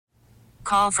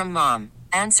call from mom.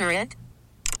 Answer it.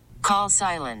 Call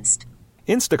silenced.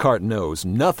 Instacart knows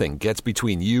nothing gets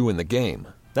between you and the game.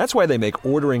 That's why they make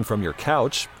ordering from your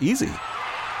couch easy.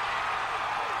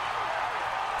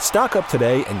 Stock up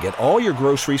today and get all your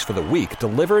groceries for the week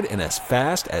delivered in as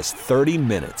fast as 30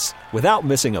 minutes without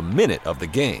missing a minute of the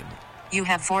game. You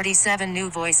have 47 new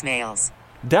voicemails.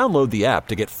 Download the app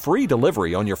to get free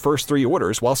delivery on your first 3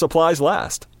 orders while supplies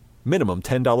last. Minimum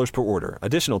 $10 per order.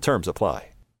 Additional terms apply.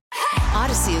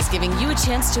 Odyssey is giving you a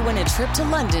chance to win a trip to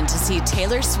London to see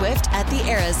Taylor Swift at the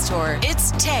Eras Tour.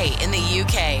 It's Tay in the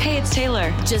UK. Hey, it's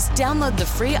Taylor. Just download the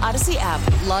free Odyssey app,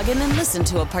 log in and listen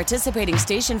to a participating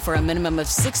station for a minimum of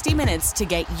 60 minutes to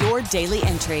get your daily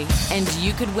entry. And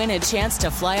you could win a chance to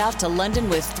fly off to London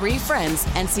with 3 friends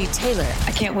and see Taylor.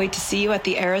 I can't wait to see you at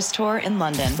the Eras Tour in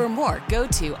London. For more, go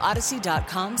to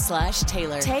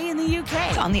odyssey.com/Taylor. Tay in the UK.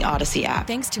 It's on the Odyssey app.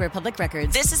 Thanks to Republic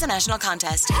Records. This is a national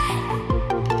contest.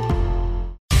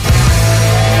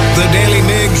 The Daily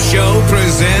Migs Show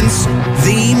presents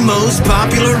the most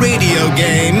popular radio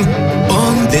game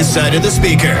on this side of the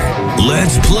speaker.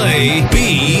 Let's play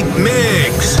Beat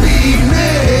Migs. Beat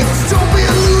Migs, don't be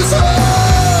a loser.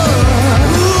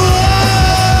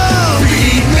 Whoa!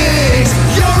 Beat Migs,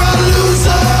 you're a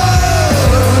loser.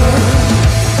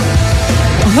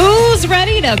 Who's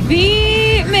ready to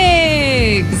beat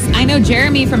Migs? I know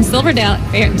Jeremy from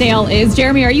Silverdale is.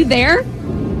 Jeremy, are you there?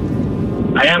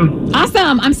 I am.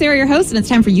 Awesome. I'm Sarah, your host, and it's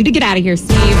time for you to get out of here,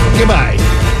 Steve. Goodbye.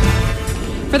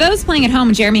 For those playing at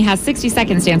home, Jeremy has 60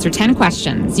 seconds to answer 10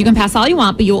 questions. You can pass all you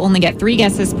want, but you will only get 3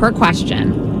 guesses per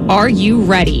question. Are you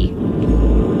ready?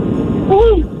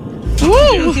 Woo!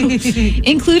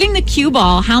 Including the cue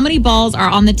ball, how many balls are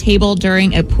on the table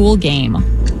during a pool game?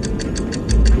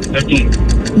 15.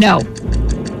 No.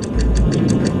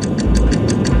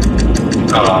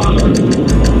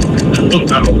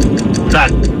 That.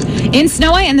 In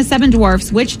Snow White and the Seven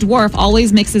Dwarfs, which dwarf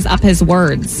always mixes up his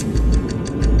words?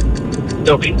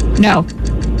 Dopey. No.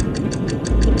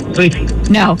 Sleepy.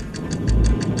 No.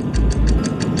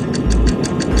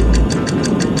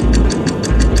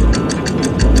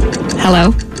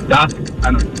 Hello? Doc.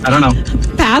 I don't know.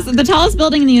 Pass. The tallest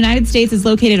building in the United States is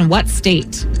located in what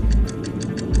state?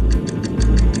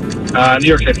 New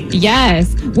York City.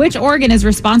 Yes. Which organ is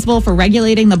responsible for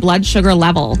regulating the blood sugar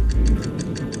level?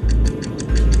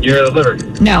 Your liver.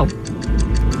 No.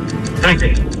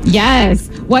 Pancreas. Yes.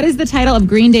 What is the title of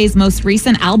Green Day's most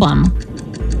recent album?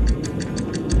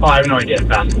 Oh, I have no idea.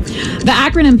 Pass. The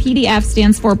acronym PDF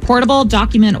stands for Portable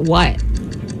Document what?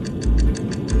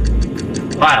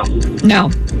 File. No.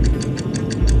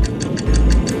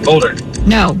 Folder.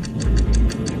 No.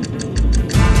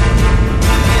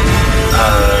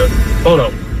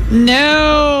 Photo.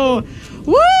 No.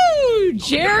 Woo!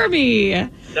 Jeremy.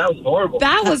 That was horrible.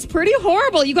 That was pretty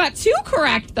horrible. You got 2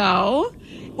 correct, though.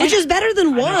 Which is better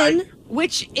than 1.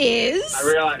 Which is? I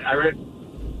realized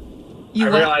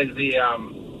the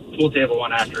pool table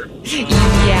one after.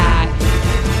 Yeah.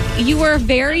 You were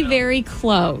very, very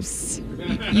close.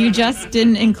 You just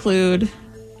didn't include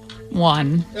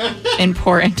one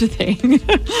important thing.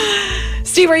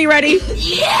 Steve, are you ready?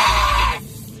 Yes!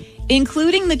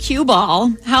 Including the cue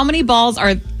ball, how many balls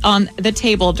are on the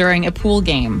table during a pool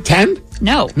game? 10?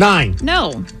 No. 9?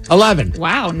 No. 11?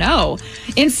 Wow, no.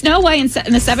 In Snow White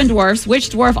and the Seven Dwarfs, which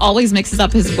dwarf always mixes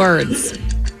up his words?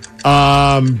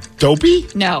 Dopey?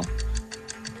 No.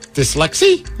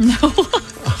 Dyslexy? No.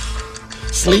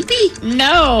 Sleepy?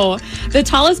 No. The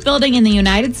tallest building in the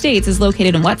United States is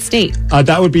located in what state?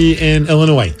 That would be in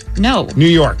Illinois. No. New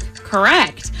York.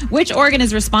 Correct. Which organ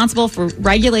is responsible for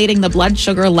regulating the blood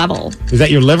sugar level? Is that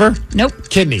your liver? Nope.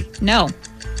 Kidney? No.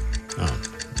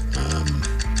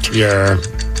 Your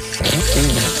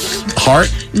heart?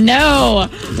 No.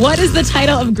 What is the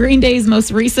title of Green Day's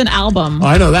most recent album? Oh,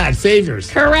 I know that.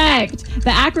 Saviors. Correct.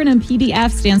 The acronym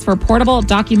PDF stands for Portable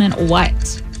Document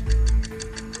what?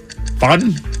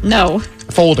 Fun? No.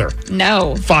 Folder?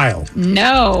 No. File?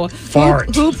 No.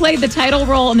 Fart? Who played the title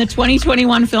role in the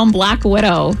 2021 film Black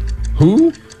Widow?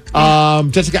 Who?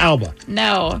 Jessica Alba.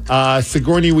 No.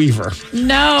 Sigourney Weaver.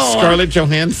 No. Scarlett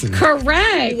Johansson.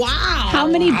 Correct. Wow. How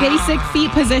many basic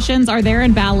feet positions are there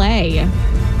in ballet?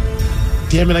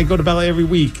 Damn it, I go to ballet every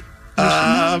week.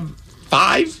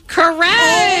 5?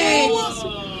 Correct.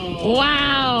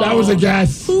 Wow. That was a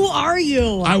guess. Who are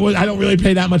you? I don't really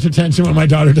pay that much attention when my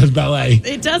daughter does ballet.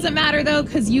 It doesn't matter, though,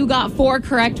 because you got 4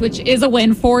 correct, which is a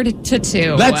win,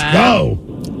 4-2. Let's go.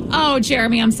 Oh,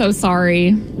 Jeremy, I'm so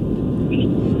sorry.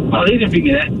 Well, they didn't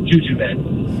figure that too bad.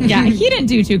 Yeah, he didn't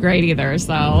do too great either,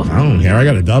 so. I don't care. I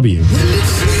got a W.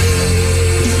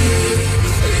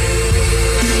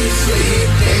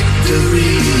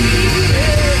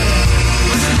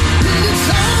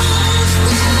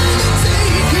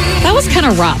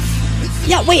 kind of rough.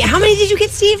 Yeah, wait, how many did you get,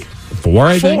 Steve? 4,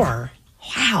 I think. 4.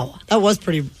 Wow, that was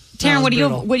pretty. Taryn,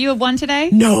 would you have won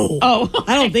today? No. Oh,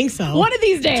 I don't think so. One of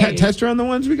these days. Test her on the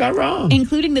ones we got wrong.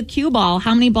 Including the cue ball.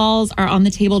 How many balls are on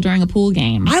the table during a pool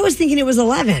game? I was thinking it was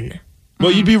 11.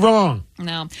 Well, you'd be wrong.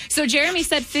 No. So Jeremy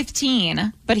said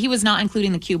 15, but he was not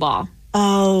including the cue ball.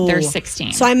 Oh. There's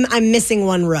 16. So I'm missing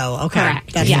one row. Okay.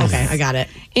 Correct. That's Yes. okay. I got it.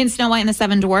 In Snow White and the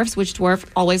Seven Dwarfs, which dwarf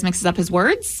always mixes up his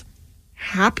words?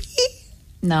 Happy?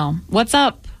 No. What's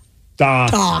up?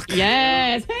 Doc.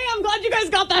 Yes. Hey, I'm glad you guys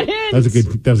got that hint. That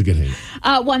was a good hint.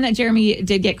 One that Jeremy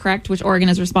did get correct, which organ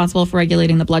is responsible for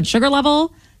regulating the blood sugar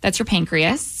level. That's your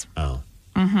pancreas. Oh.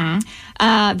 Mm-hmm.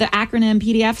 The acronym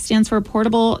PDF stands for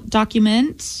Portable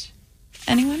Document.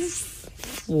 Anyone?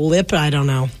 Flip, I don't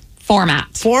know.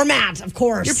 Format, of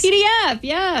course. Your PDF,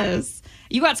 yes.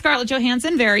 You got Scarlett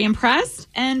Johansson, very impressed.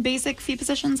 And basic feet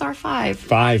positions are 5.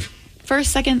 5.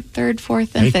 First, second, third,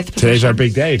 fourth, and fifth position. Today's our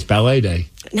big day. It's ballet day.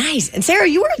 Nice. And Sarah,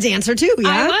 you were a dancer too, yeah?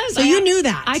 I was. So you knew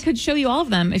that. I could show you all of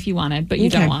them if you wanted, but you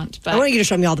don't want. But I want you to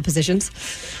show me all the positions.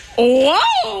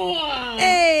 Whoa!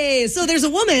 Hey, so there's a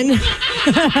woman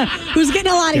who's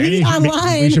getting a lot of heat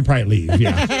online. We should probably leave.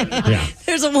 Yeah.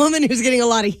 There's a woman who's getting a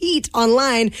lot of heat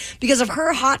online because of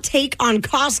her hot take on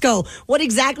Costco. What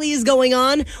exactly is going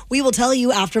on? We will tell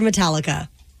you after Metallica.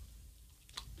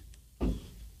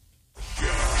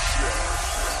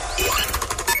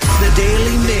 The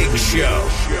Daily Migs Show.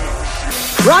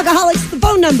 Rockaholics, the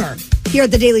phone number here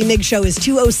at the Daily Migs Show is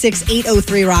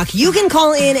 206-803-ROCK. You can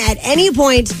call in at any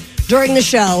point during the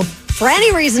show for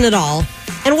any reason at all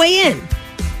and weigh in.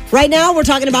 Right now, we're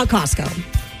talking about Costco.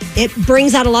 It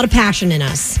brings out a lot of passion in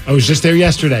us. I was just there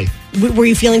yesterday. Were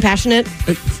you feeling passionate?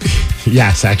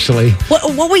 Yes, actually.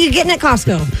 What were you getting at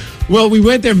Costco? Well, we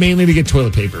went there mainly to get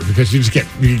toilet paper because you get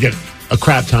a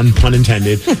crap ton, pun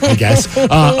intended, I guess,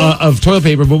 of toilet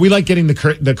paper. But we like getting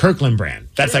the Kirkland brand.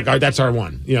 That's that's our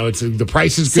one. You know, it's the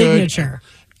price is good. Signature.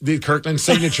 The Kirkland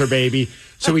signature, baby.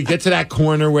 So we get to that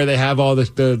corner where they have all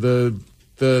the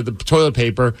toilet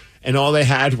paper, and all they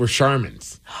had were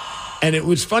Charmins. And it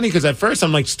was funny because at first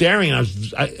I'm like staring, and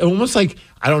I almost like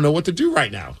I don't know what to do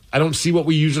right now. I don't see what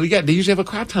we usually get. They usually have a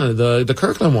crap ton of the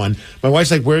Kirkland one. My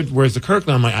wife's like, "Where's the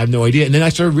Kirkland?" I'm like, "I have no idea." And then I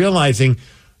started realizing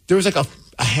there was like a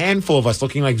handful of us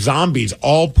looking like zombies,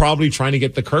 all probably trying to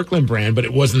get the Kirkland brand, but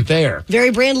it wasn't there. Very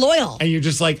brand loyal. And you're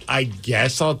just like, I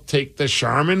guess I'll take the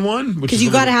Charmin one. Because you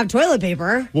got to have toilet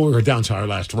paper. Well, we were down to our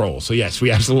last roll. So, yes,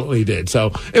 we absolutely did.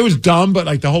 So, it was dumb, but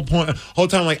like the whole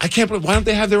time, like, I can't believe, why don't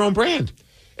they have their own brand?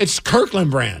 It's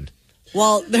Kirkland brand.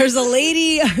 Well, there's a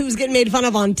lady who's getting made fun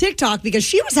of on TikTok because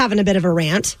she was having a bit of a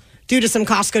rant due to some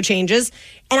Costco changes.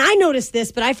 And I noticed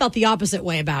this, but I felt the opposite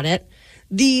way about it.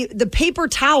 The paper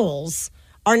towels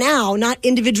are now not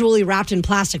individually wrapped in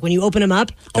plastic. When you open them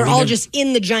up, they're all just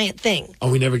in the giant thing. Oh,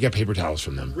 we never get paper towels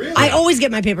from them. Really? I always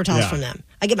get my paper towels from them.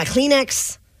 I get my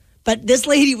Kleenex, but this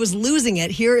lady was losing it.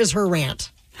 Here is her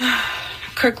rant.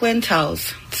 Kirkland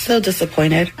towels. So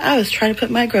disappointed. I was trying to put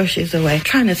my groceries away,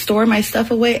 trying to store my stuff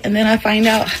away, and then I find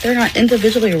out they're not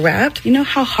individually wrapped. You know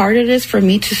how hard it is for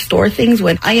me to store things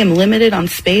when I am limited on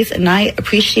space, and I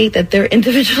appreciate that they're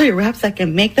individually wrapped so I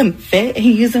can make them fit and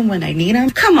use them when I need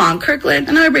them? Come on, Kirkland.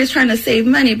 I know everybody's trying to save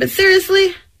money, but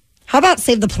seriously? How about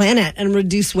save the planet and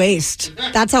reduce waste?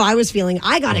 That's how I was feeling.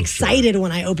 I got excited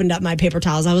when I opened up my paper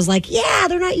towels. I was like, yeah,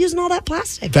 they're not using all that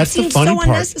plastic. That's the funny part.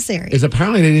 Unnecessary. Is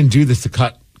apparently they didn't do this to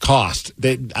cut cost.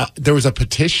 There was a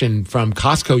petition from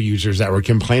Costco users that were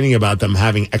complaining about them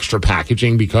having extra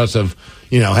packaging because of,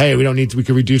 hey, we could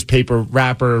reduce paper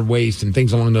wrapper waste and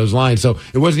things along those lines. So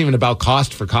it wasn't even about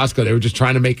cost for Costco. They were just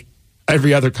trying to make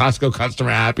every other Costco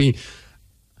customer happy.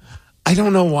 I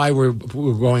don't know why we're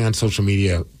going on social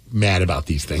media mad about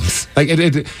these things. Like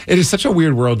it is such a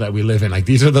weird world that we live in. Like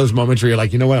these are those moments where you're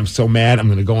like, you know what, I'm so mad, I'm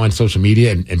going to go on social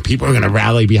media and people are going to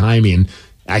rally behind me, and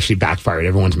actually backfired.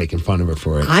 Everyone's making fun of her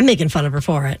for it. I'm making fun of her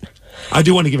for it. I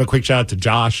do want to give a quick shout out to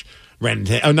Josh.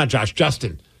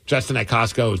 Justin. Justin at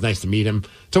Costco. It was nice to meet him.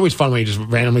 It's always fun when you just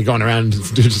randomly going around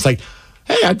and just like,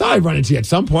 hey, I thought I'd run into you at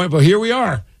some point, but here we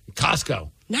are. Costco.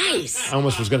 Nice. I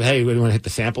almost was going to, hey, we want to hit the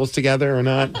samples together or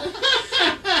not?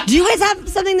 Do you guys have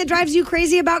something that drives you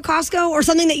crazy about Costco, or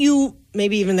something that you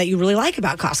really like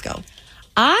about Costco?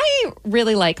 I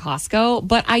really like Costco,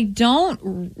 but I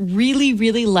don't really,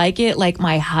 really like it like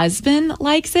my husband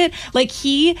likes it. Like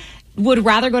he would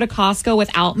rather go to Costco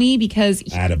without me because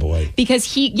he's on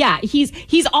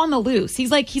the loose.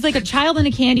 He's like a child in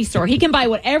a candy store. He can buy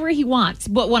whatever he wants.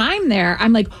 But when I'm there,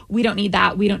 I'm like, we don't need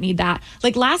that. We don't need that.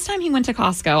 Like last time he went to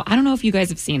Costco, I don't know if you guys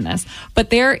have seen this, but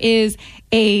there is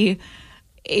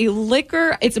a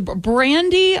liquor. It's a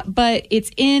brandy, but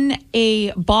it's in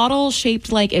a bottle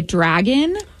shaped like a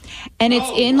dragon, and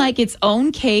it's in like its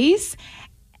own case.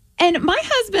 And my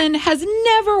husband has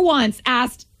never once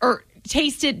asked or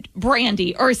tasted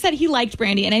brandy or said he liked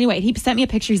brandy. And anyway, he sent me a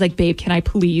picture. He's like, babe, can I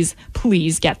please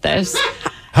get this?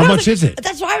 How much is it?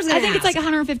 That's why I was going to I think it's like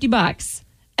 $150.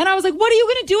 And I was like, what are you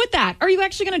going to do with that? Are you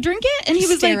actually going to drink it? And he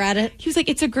was Stare like, at it. He was like,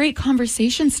 it's a great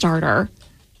conversation starter.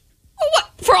 What?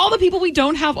 For all the people we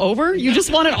don't have over, you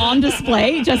just want it on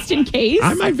display just in case?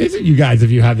 I might visit you guys if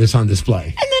you have this on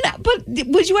display. And then, but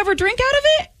would you ever drink out of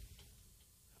it?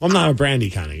 Well, I'm not a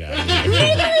brandy kind of guy.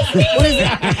 Neither is he. What is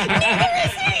that? Neither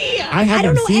is he. I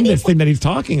haven't seen this thing that he's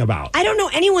talking about. I don't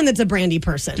know anyone that's a brandy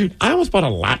person. Dude, I almost bought a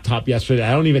laptop yesterday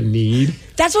I don't even need.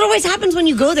 That's what always happens when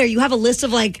you go there. You have a list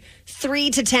of like 3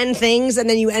 to 10 things, and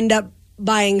then you end up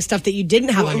buying stuff that you didn't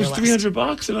have on It your was list.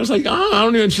 $300, and I was like, oh, I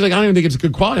don't even. She's like, I don't even think it's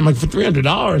good quality. I'm like, for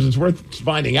 $300, it's worth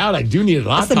finding out. I do need a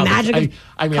laptop. That's the magic of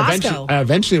I mean, Costco.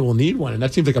 eventually we'll need one, and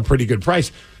that seems like a pretty good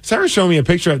price. Sarah showed me a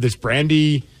picture of this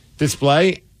brandy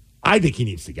display. I think he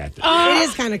needs to get this. It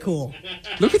is kind of cool.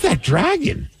 Look at that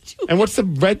dragon. And what's the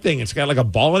red thing? It's got like a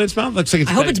ball in its mouth. Looks like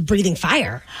I hope it's breathing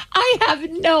fire. I have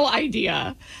no idea.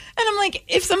 And I'm like,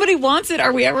 if somebody wants it,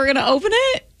 are we ever going to open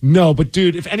it? No, but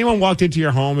dude, if anyone walked into your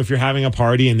home, if you're having a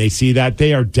party and they see that,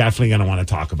 they are definitely going to want to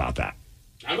talk about that.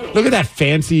 Look at that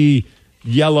fancy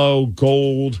yellow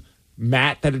gold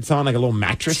mat that it's on, like a little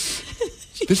mattress.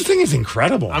 This thing is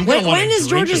incredible.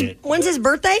 When's his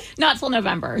birthday? Not till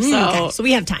November. So, okay, so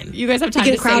we have time. You guys have time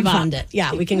we to can save up. crowdfund it.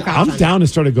 Yeah, we can crowdfund I'm down to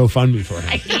start a GoFundMe for him.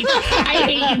 I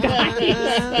hate you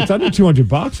guys. It's under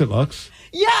 $200, it looks.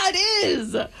 Yeah, it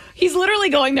is. He's literally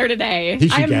going there today. He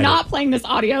should I am get not playing this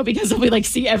audio because he'll be like,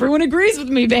 see, everyone agrees with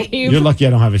me, babe. You're lucky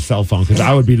I don't have his cell phone because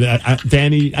I would be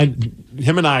Danny,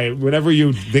 him and I, whenever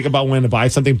you think about when to buy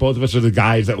something, both of us are the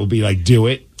guys that will be like, do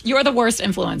it. You're the worst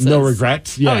influences. No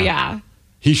regrets. Yeah. Oh, yeah.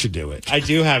 He should do it. I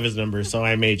do have his number, so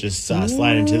I may just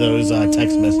slide into those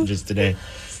text messages today.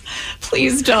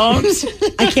 Please don't.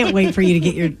 I can't wait for you to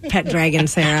get your pet dragon,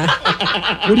 Sarah.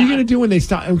 What are you going to do when they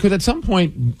stop? Because at some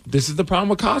point, this is the problem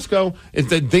with Costco, is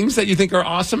that things that you think are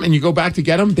awesome and you go back to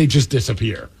get them, they just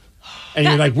disappear. And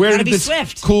you're like, where did this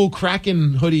cool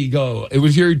Kraken hoodie go? It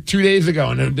was here 2 days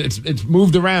ago, and it's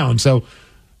moved around. So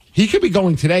he could be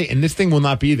going today, and this thing will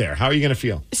not be there. How are you going to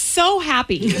feel? So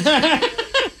happy.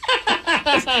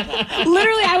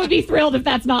 Literally, I would be thrilled if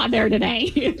that's not there today.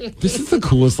 This is the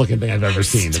coolest looking thing I've ever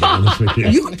seen, to be honest with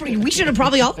you. We should have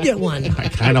probably all get one. I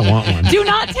kind of want one. Do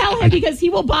not tell him because he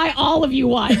will buy all of you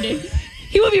one.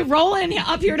 He will be rolling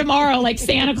up here tomorrow like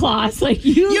Santa Claus. Like,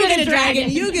 you get a dragon.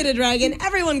 You get a dragon.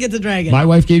 Everyone gets a dragon. My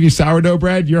wife gave you sourdough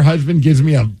bread. Your husband gives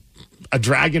me a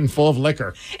dragon full of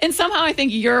liquor. And somehow I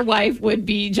think your wife would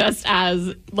be just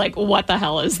as like, what the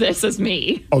hell is this as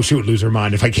me? Oh, she would lose her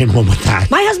mind if I came home with that.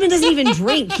 My husband doesn't even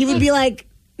drink. He would be like,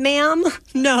 ma'am,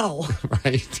 no.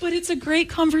 Right. But it's a great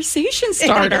conversation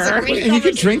starter. And you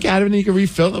could drink out of it and you can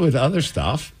refill it with other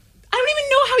stuff. I don't even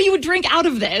know how you would drink out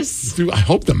of this. I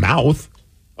hope the mouth.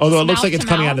 Although it looks like it's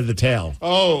coming mouth? out of the tail.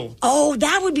 Oh,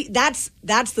 that would be that's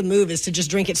the move, is to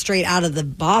just drink it straight out of the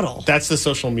bottle. That's the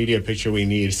social media picture we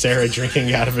need. Sarah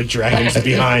drinking out of a dragon's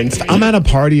behind. I'm at a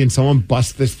party and someone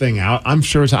busts this thing out. I'm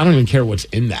sure I don't even care what's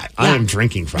in that. I am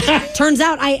drinking from it. Turns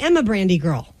out I am a brandy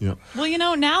girl. Yep.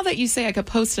 Well, now that you say I could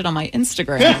post it on my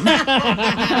Instagram.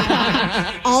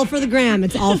 All for the gram.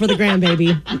 It's all for the gram,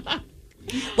 baby.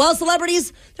 Well,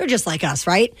 celebrities, they're just like us,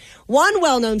 right? One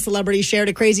well-known celebrity shared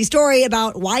a crazy story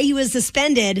about why he was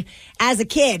suspended as a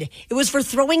kid. It was for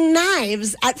throwing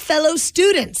knives at fellow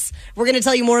students. We're going to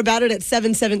tell you more about it at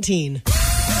 7:17.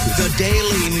 The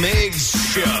Daily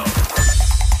Migs Show.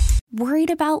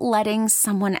 Worried about letting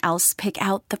someone else pick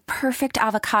out the perfect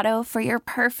avocado for your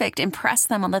perfect impress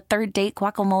them on the third date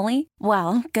guacamole?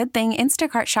 Well, good thing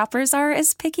Instacart shoppers are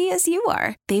as picky as you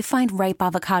are. They find ripe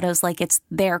avocados like it's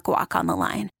their guac on the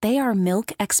line. They are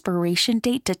milk expiration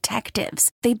date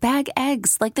detectives. They bag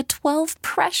eggs like the 12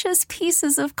 precious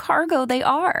pieces of cargo they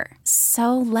are.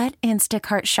 So let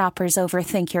Instacart shoppers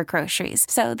overthink your groceries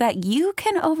so that you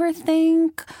can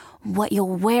overthink what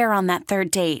you'll wear on that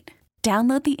third date.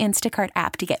 Download the Instacart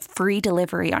app to get free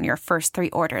delivery on your first 3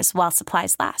 orders while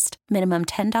supplies last. Minimum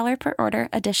 $10 per order.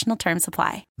 Additional terms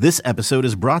apply. This episode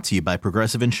is brought to you by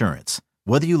Progressive Insurance.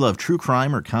 Whether you love true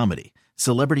crime or comedy,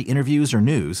 celebrity interviews or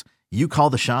news, you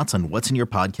call the shots on what's in your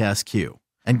podcast queue.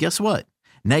 And guess what?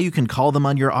 Now you can call them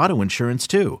on your auto insurance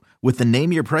too with the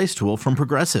Name Your Price tool from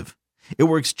Progressive. It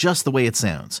works just the way it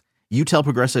sounds. You tell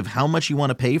Progressive how much you want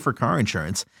to pay for car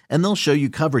insurance, and they'll show you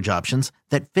coverage options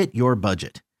that fit your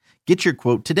budget. Get your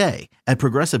quote today at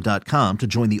Progressive.com to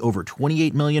join the over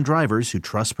 28 million drivers who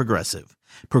trust Progressive.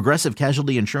 Progressive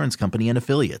Casualty Insurance Company and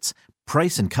Affiliates.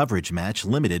 Price and coverage match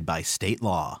limited by state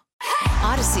law.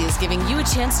 Odyssey is giving you a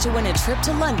chance to win a trip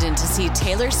to London to see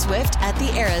Taylor Swift at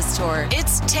the Eras Tour.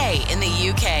 It's Tay in the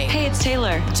UK. Hey, it's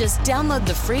Taylor. Just download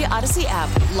the free Odyssey app,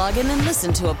 log in and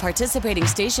listen to a participating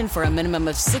station for a minimum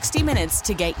of 60 minutes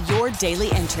to get your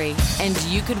daily entry. And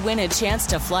you could win a chance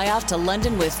to fly off to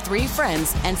London with 3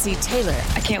 friends and see Taylor.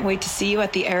 I can't wait to see you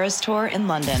at the Eras Tour in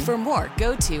London. For more,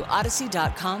 go to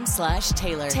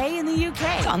odyssey.com/Taylor. Tay in the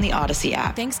UK. It's on the Odyssey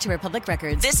app. Thanks to Republic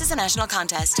Records. This is a national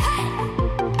contest.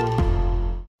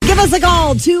 Give us a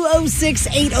call,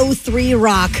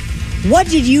 206-803-ROCK. What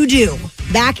did you do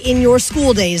back in your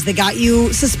school days that got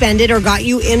you suspended or got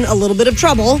you in a little bit of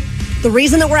trouble? The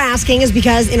reason that we're asking is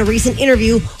because in a recent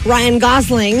interview, Ryan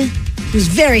Gosling, who's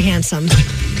very handsome,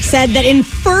 said that in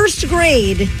first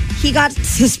grade, he got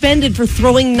suspended for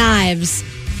throwing knives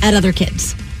at other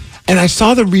kids. And I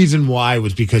saw the reason why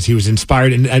was because he was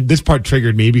inspired. And this part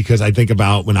triggered me because I think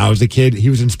about when I was a kid, he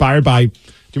was inspired by...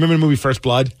 Do you remember the movie First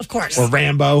Blood? Of course. Or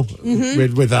Rambo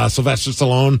with Sylvester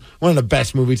Stallone? One of the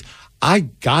best movies. I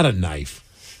got a knife.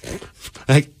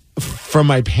 From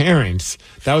my parents.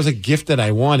 That was a gift that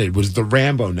I wanted, was the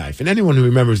Rambo knife. And anyone who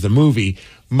remembers the movie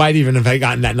might even have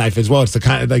gotten that knife as well. It's the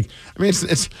kind of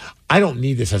it's I don't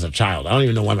need this as a child. I don't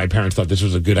even know why my parents thought this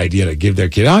was a good idea to give their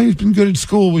kid. Oh, he's been good in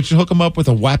school. We should hook him up with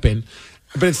a weapon.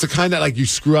 But it's the kind that you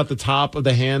screw out the top of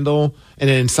the handle, and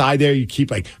then inside there you keep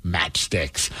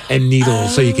matchsticks and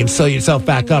needles so you can sew yourself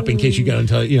back up in case you get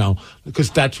into, because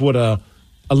that's what a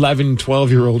 11,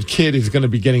 12-year-old kid is going to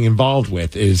be getting involved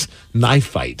with is knife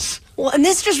fights. Well, and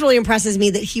this just really impresses me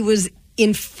that he was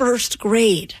in first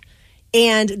grade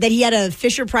and that he had a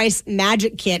Fisher-Price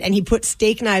magic kit and he put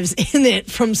steak knives in it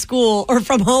from school or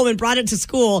from home and brought it to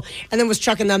school and then was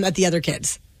chucking them at the other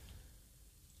kids.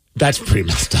 That's pretty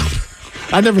messed up.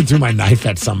 I never threw my knife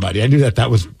at somebody. I knew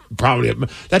that was probably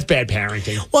that's bad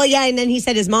parenting. Well, yeah, and then he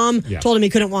said his mom told him he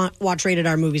couldn't watch rated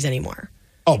R movies anymore.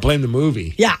 Oh, blame the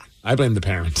movie. Yeah. I blame the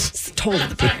parents. It's totally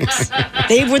the parents.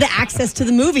 They were the access to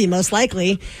the movie, most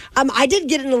likely. I did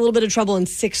get in a little bit of trouble in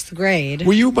 6th grade.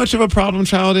 Were you much of a problem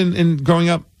child in growing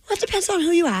up? Well, it depends on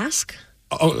who you ask.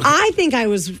 Oh. I think I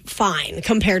was fine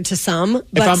compared to some,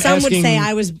 but some would say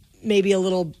I was maybe a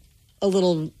little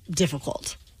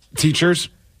difficult. Teachers?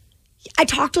 I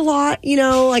talked a lot,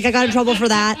 I got in trouble for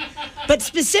that. But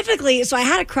specifically, so I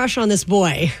had a crush on this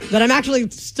boy that I'm actually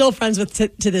still friends with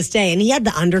to this day. And he had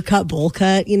the undercut bowl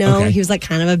cut, Okay. He was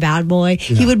kind of a bad boy.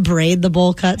 Yeah. He would braid the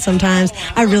bowl cut sometimes.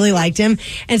 I really liked him.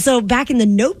 And so back in the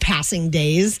note passing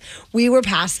days, we were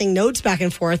passing notes back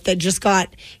and forth that just got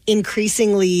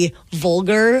increasingly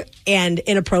vulgar and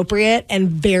inappropriate and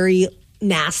very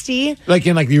nasty.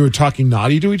 You were talking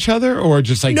naughty to each other or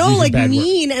just no,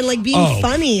 mean and being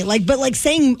funny, but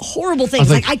saying horrible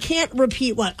things. I can't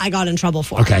repeat what I got in trouble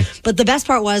for. Okay. But the best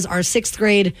part was our 6th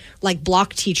grade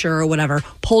block teacher or whatever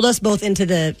pulled us both into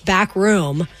the back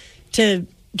room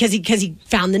because he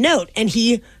found the note and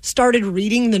he started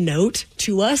reading the note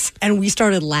to us and we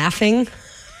started laughing.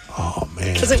 Oh,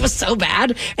 man. Because it was so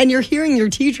bad. And you're hearing your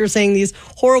teacher saying these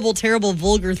horrible, terrible,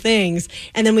 vulgar things.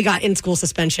 And then we got in-school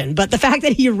suspension. But the fact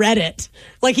that he read it,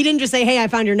 he didn't just say, hey, I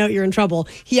found your note, you're in trouble.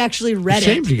 He actually read it.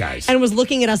 Shamed you guys. And was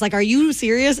looking at us are you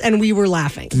serious? And we were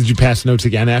laughing. Did you pass notes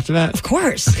again after that? Of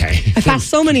course. Okay. I passed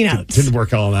so many notes. Didn't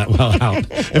work all that well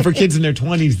out. And for kids in their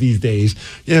 20s these days,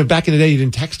 back in the day, you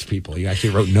didn't text people. You actually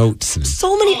wrote notes.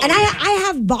 So many. And I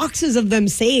have boxes of them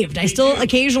saved. I still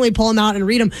occasionally pull them out and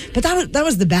read them. But that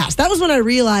was the best. That was when I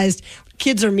realized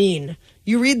kids are mean.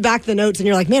 You read back the notes and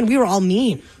you're like, man, we were all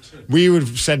mean. We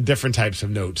would send different types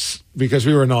of notes because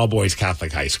we were an all-boys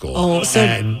Catholic high school. Oh, so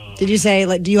did you say,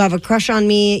 do you have a crush on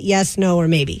me? Yes, no, or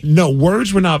maybe? No,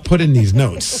 words were not put in these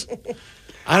notes.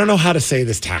 I don't know how to say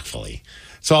this tactfully,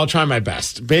 so I'll try my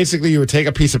best. Basically, you would take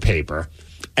a piece of paper,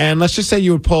 and let's just say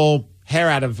you would pull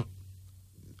hair out of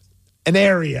an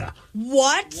area.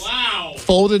 What? Wow.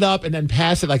 Fold it up and then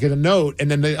pass it in a note,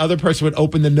 and then the other person would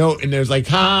open the note, and there's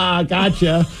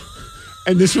gotcha.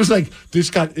 And this was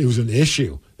it was an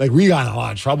issue. We got in a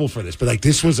lot of trouble for this, but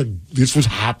this was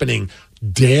happening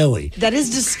daily. That is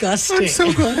disgusting. I'm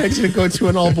so glad I didn't go to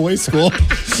an all-boys school.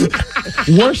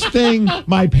 Worst thing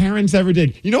my parents ever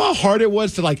did. You know how hard it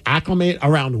was to acclimate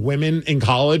around women in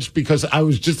college because I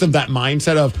was just of that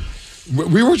mindset of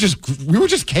we were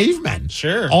just cavemen.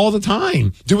 Sure. All the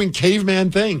time doing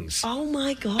caveman things. Oh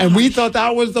my God. And we thought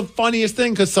that was the funniest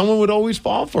thing because someone would always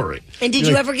fall for it. And did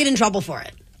you ever get in trouble for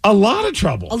it? A lot of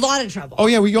trouble. A lot of trouble. Oh,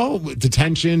 yeah. We all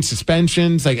detention,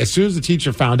 suspensions. Like, as soon as the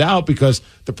teacher found out, because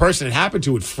the person it happened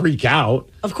to would freak out.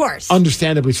 Of course.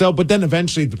 Understandably so. But then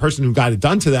eventually the person who got it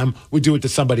done to them would do it to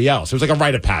somebody else. It was like a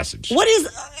rite of passage. What is,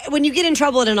 when you get in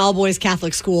trouble at an all-boys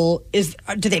Catholic school,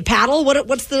 do they paddle?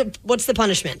 What's the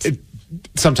punishment?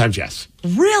 Sometimes, yes.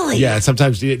 Really? Yeah,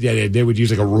 sometimes they would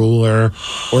use like a ruler,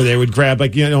 or they would grab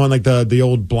like, on like the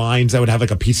old blinds that would have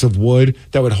like a piece of wood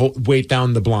that would weight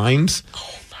down the blinds.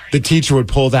 The teacher would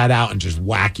pull that out and just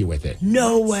whack you with it.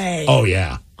 No way. Oh,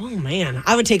 yeah. Oh, man.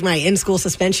 I would take my in-school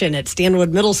suspension at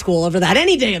Stanwood Middle School over that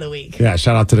any day of the week. Yeah,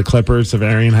 shout out to the Clippers of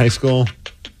Arian High School.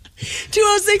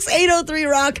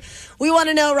 206-803-ROCK. We want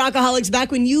to know, Rockaholics, back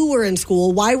when you were in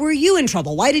school, why were you in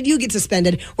trouble? Why did you get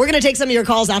suspended? We're going to take some of your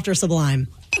calls after Sublime.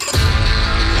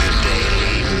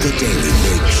 The Daily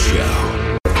Migs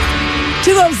Show.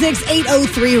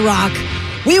 206-803-ROCK.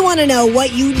 We want to know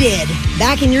what you did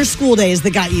back in your school days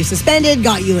that got you suspended,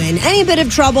 got you in any bit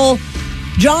of trouble.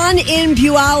 John in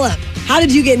Puyallup, how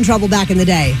did you get in trouble back in the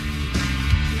day?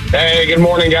 Hey, good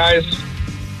morning, guys.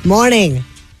 Morning.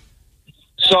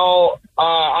 So,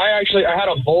 I had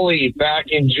a bully back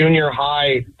in junior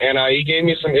high, and he gave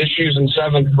me some issues in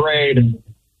 7th grade.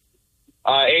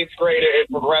 8th grade, it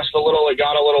progressed a little. It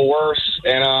got a little worse,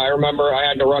 and I remember I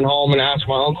had to run home and ask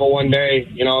my uncle one day,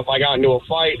 if I got into a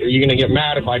fight, are you going to get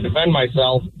mad if I defend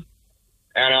myself?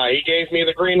 And he gave me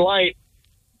the green light,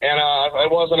 and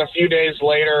it wasn't a few days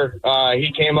later,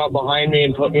 he came up behind me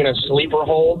and put me in a sleeper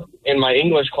hold in my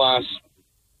English class.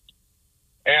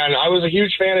 And I was a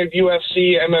huge fan of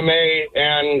UFC, MMA,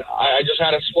 and I just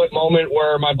had a split moment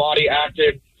where my body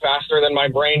acted faster than my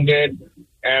brain did.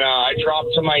 And I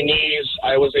dropped to my knees.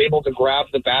 I was able to grab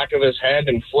the back of his head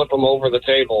and flip him over the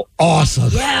table.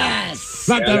 Awesome. Yes.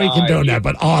 Not that we condone that,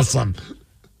 but awesome.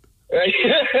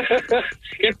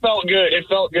 It felt good. It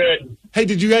felt good. Hey,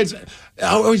 did you guys,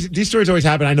 these stories always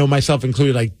happen, I know myself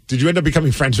included, like, did you end up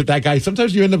becoming friends with that guy?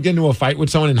 Sometimes you end up getting into a fight with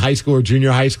someone in high school or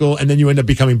junior high school, and then you end up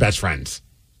becoming best friends.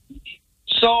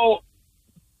 So,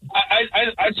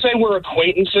 I'd say we're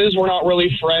acquaintances. We're not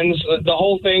really friends. The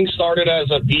whole thing started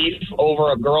as a beef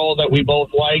over a girl that we both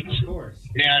liked. Of course.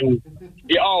 And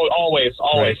always.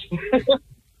 Right.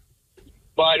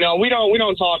 But no, we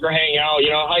don't talk or hang out.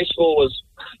 High school was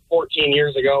 14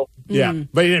 years ago. Yeah,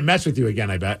 but he didn't mess with you again,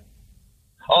 I bet.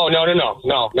 Oh no!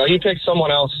 You picked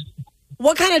someone else.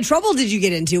 What kind of trouble did you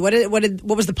get into? What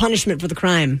was the punishment for the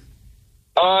crime?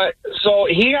 So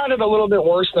he had it a little bit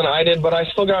worse than I did, but I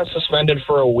still got suspended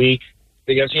for a week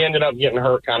because he ended up getting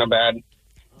hurt kind of bad.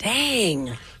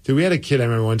 Dang. Dude, we had a kid, I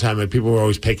remember one time, like, people were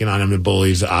always picking on him, the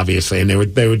bullies, obviously, and they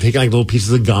would take like little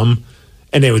pieces of gum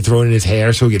and they would throw it in his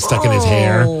hair so it would get stuck in his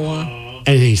hair. And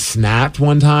he snapped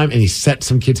one time and he set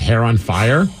some kid's hair on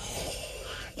fire.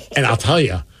 And I'll tell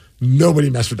you, nobody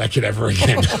messed with that kid ever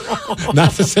again.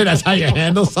 Not to say that's how you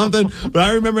handle something, but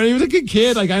I remember he was a good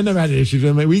kid. Like, I never had issues with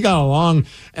him. Like, we got along,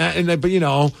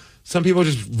 but some people are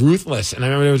just ruthless. And I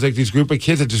remember there was like these group of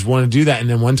kids that just wanted to do that. And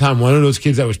then one time, one of those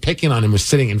kids that was picking on him was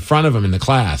sitting in front of him in the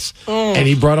class, and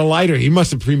he brought a lighter. He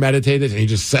must have premeditated, and he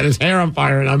just set his hair on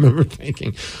fire. And I remember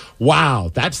thinking,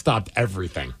 wow, that stopped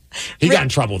everything. He got in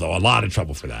trouble, though, a lot of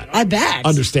trouble for that. I bet.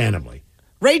 Understandably.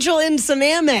 Rachel in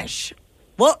Sammamish.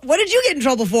 What did you get in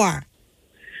trouble for?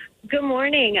 Good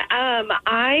morning.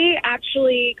 I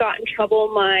actually got in trouble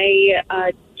my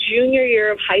junior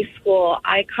year of high school.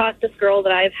 I caught this girl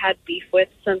that I've had beef with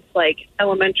since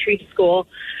elementary school.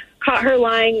 Caught her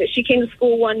lying. She came to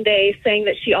school one day saying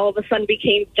that she all of a sudden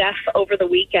became deaf over the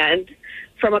weekend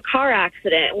from a car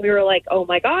accident. And we were like, oh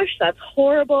my gosh, that's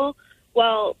horrible.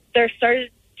 Well, there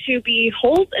started to be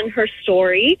holes in her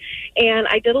story, and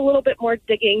I did a little bit more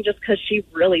digging just because she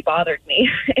really bothered me.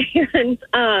 And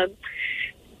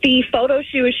the photos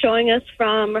she was showing us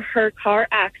from her car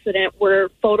accident were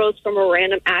photos from a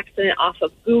random accident off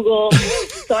of Google.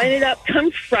 So I ended up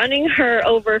confronting her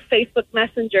over Facebook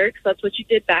Messenger, because that's what you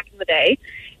did back in the day.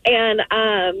 And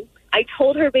I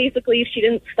told her basically if she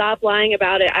didn't stop lying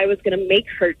about it, I was going to make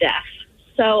her deaf.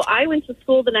 So I went to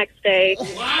school the next day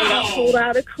and got pulled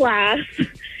out of class.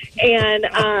 And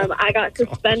I got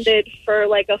suspended for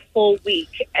a full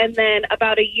week. And then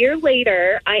about a year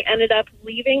later, I ended up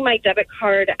leaving my debit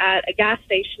card at a gas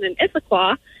station in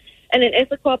Issaquah. And an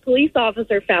Issaquah police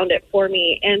officer found it for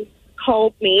me and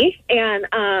called me and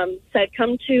said,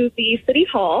 come to the city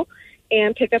hall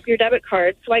and pick up your debit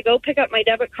card. So I go pick up my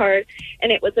debit card,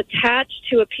 and it was attached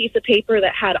to a piece of paper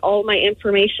that had all my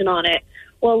information on it.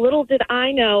 Well, little did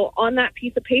I know, on that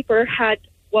piece of paper had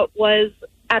what was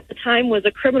at the time was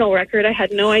a criminal record I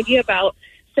had no idea about,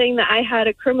 saying that I had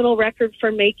a criminal record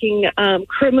for making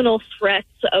criminal threats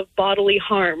of bodily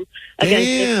harm against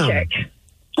this chick.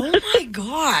 Oh my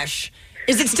gosh.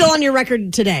 Is it still on your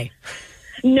record today?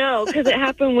 No, because it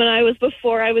happened when I was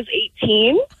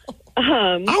 18.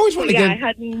 I always want to I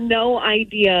had no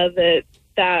idea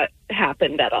that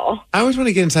happened at all. I always want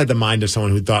to get inside the mind of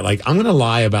someone who thought, like, I'm going to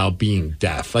lie about being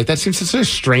deaf. Like, that seems such a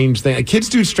strange thing. Like, kids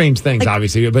do strange things,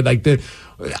 obviously, but like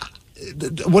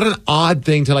what an odd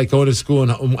thing to like go to school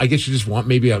and I guess you just want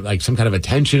maybe like some kind of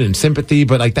attention and sympathy,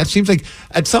 but like that seems like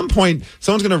at some point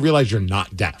someone's going to realize you're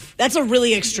not deaf. That's a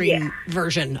really extreme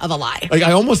version of a lie. Like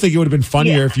I almost think it would have been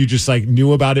funnier if you just like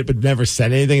knew about it but never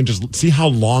said anything and just see how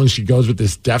long she goes with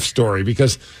this deaf story,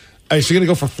 because is she going to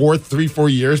go for 4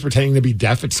 years pretending to be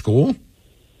deaf at school?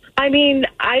 I mean,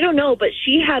 I don't know, but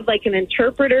she had like an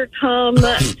interpreter come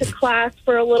to class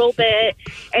for a little bit,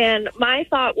 and my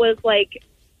thought was like,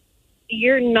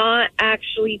 you're not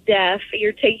actually deaf.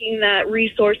 You're taking that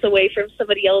resource away from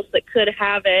somebody else that could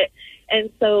have it. And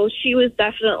so she was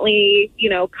definitely,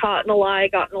 caught in a lie,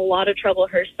 got in a lot of trouble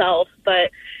herself.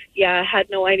 But yeah, I had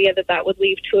no idea that would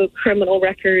lead to a criminal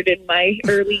record in my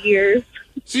early years.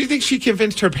 So you think she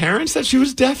convinced her parents that she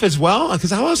was deaf as well?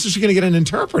 Because how else is she going to get an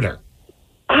interpreter?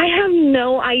 I have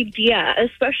no idea,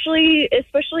 especially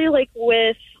like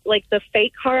with like the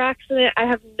fake car accident. I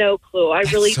have no clue. I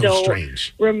really don't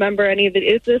remember any of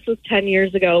it. This was 10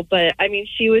 years ago, but I mean,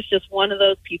 she was just one of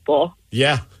those people.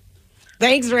 Yeah.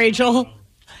 Thanks, Rachel.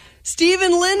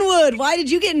 Stephen Linwood, why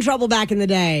did you get in trouble back in the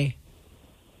day?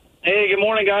 Hey, good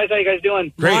morning, guys. How you guys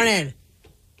doing? Great. Morning.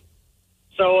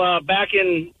 So back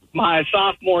in my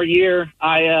sophomore year,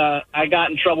 I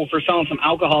got in trouble for selling some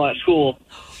alcohol at school.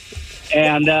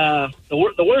 And the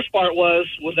worst part was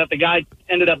that the guy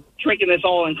ended up drinking this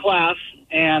all in class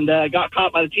and got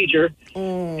caught by the teacher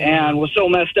and was so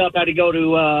messed up, had to go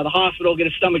to the hospital, get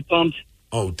his stomach pumped.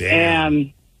 Oh, damn.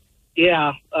 And,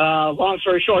 yeah, long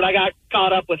story short, I got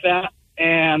caught up with that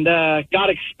and got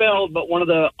expelled, but one of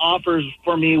the offers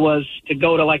for me was to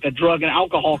go to, like, a drug and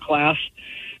alcohol class.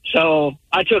 So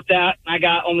I took that, and I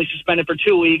got only suspended for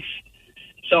 2 weeks.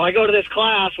 So I go to this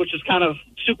class, which is kind of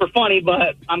super funny,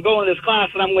 but I'm going to this class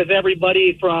and I'm with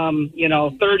everybody from,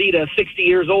 30 to 60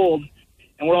 years old.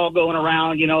 And we're all going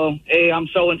around, hey, I'm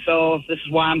so-and-so. This is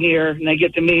why I'm here. And they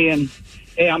get to me and,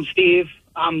 hey, I'm Steve.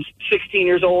 I'm 16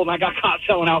 years old and I got caught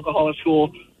selling alcohol at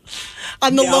school.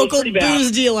 I'm the local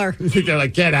booze dealer. They're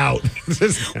like, get out.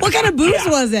 What kind of booze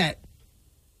was it?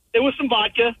 It was some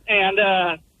vodka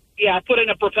and, I put it in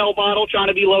a Propel bottle trying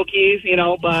to be low keys,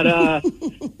 but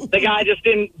the guy just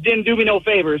didn't do me no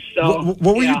favors. So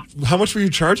what were you? How much were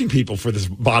you charging people for this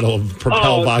bottle of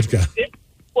Propel vodka?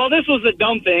 Well, this was the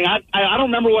dumb thing. I don't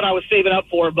remember what I was saving up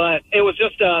for, but it was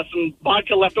just some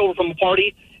vodka left over from a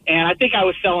party, and I think I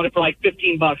was selling it for like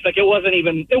 $15. Like it wasn't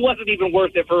even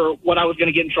worth it for what I was going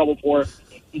to get in trouble for.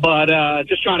 But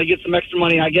just trying to get some extra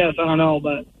money, I guess. I don't know,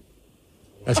 but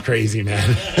that's crazy,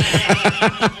 man.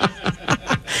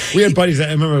 We had buddies. I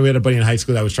remember we had a buddy in high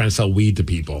school that was trying to sell weed to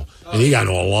people, and he got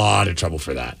in a lot of trouble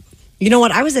for that. You know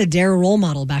what? I was a DARE role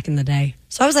model back in the day,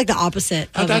 so I was like the opposite.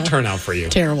 How'd that turn out for you?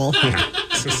 Terrible. Look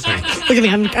at me,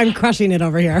 I'm crushing it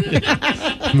over here.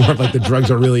 More of like the drugs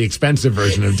are really expensive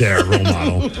version of DARE role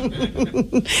model.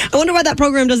 I wonder why that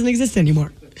program doesn't exist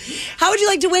anymore. How would you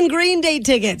like to win Green Day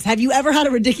tickets? Have you ever had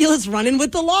a ridiculous run-in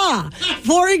with the law?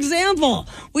 For example,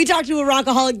 we talked to a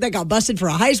rockaholic that got busted for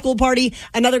a high school party.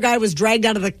 Another guy was dragged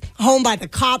out of the home by the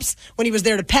cops when he was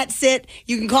there to pet sit.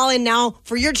 You can call in now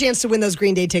for your chance to win those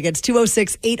Green Day tickets,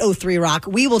 206-803-ROCK.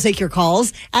 We will take your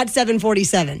calls at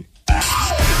 747. The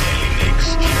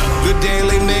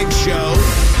Daily Migs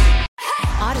Show.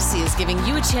 Odyssey is giving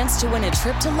you a chance to win a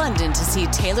trip to London to see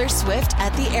Taylor Swift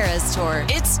at the Eras Tour.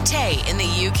 It's Tay in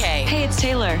the UK. Hey, it's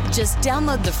Taylor. Just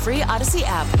download the free Odyssey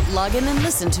app, log in and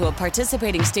listen to a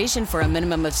participating station for a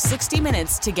minimum of 60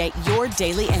 minutes to get your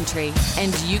daily entry.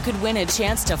 And you could win a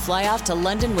chance to fly off to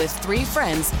London with 3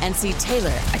 friends and see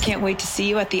Taylor. I can't wait to see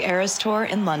you at the Eras Tour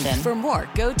in London. For more,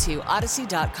 go to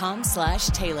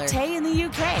odyssey.com/Taylor. Tay in the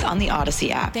UK. It's on the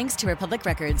Odyssey app. Thanks to Republic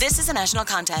Records. This is a national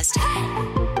contest.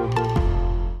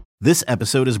 This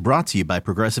episode is brought to you by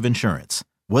Progressive Insurance.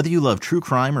 Whether you love true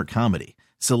crime or comedy,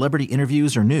 celebrity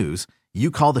interviews or news, you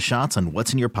call the shots on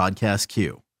what's in your podcast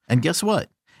queue. And guess what?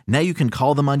 Now you can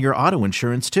call them on your auto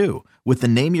insurance too with the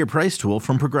Name Your Price tool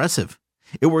from Progressive.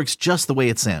 It works just the way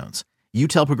it sounds. You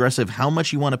tell Progressive how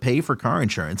much you want to pay for car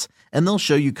insurance, and they'll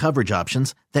show you coverage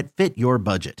options that fit your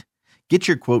budget. Get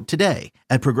your quote today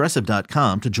at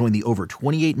Progressive.com to join the over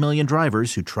 28 million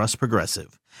drivers who trust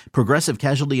Progressive. Progressive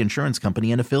Casualty Insurance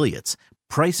Company and Affiliates.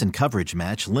 Price and coverage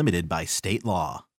match limited by state law.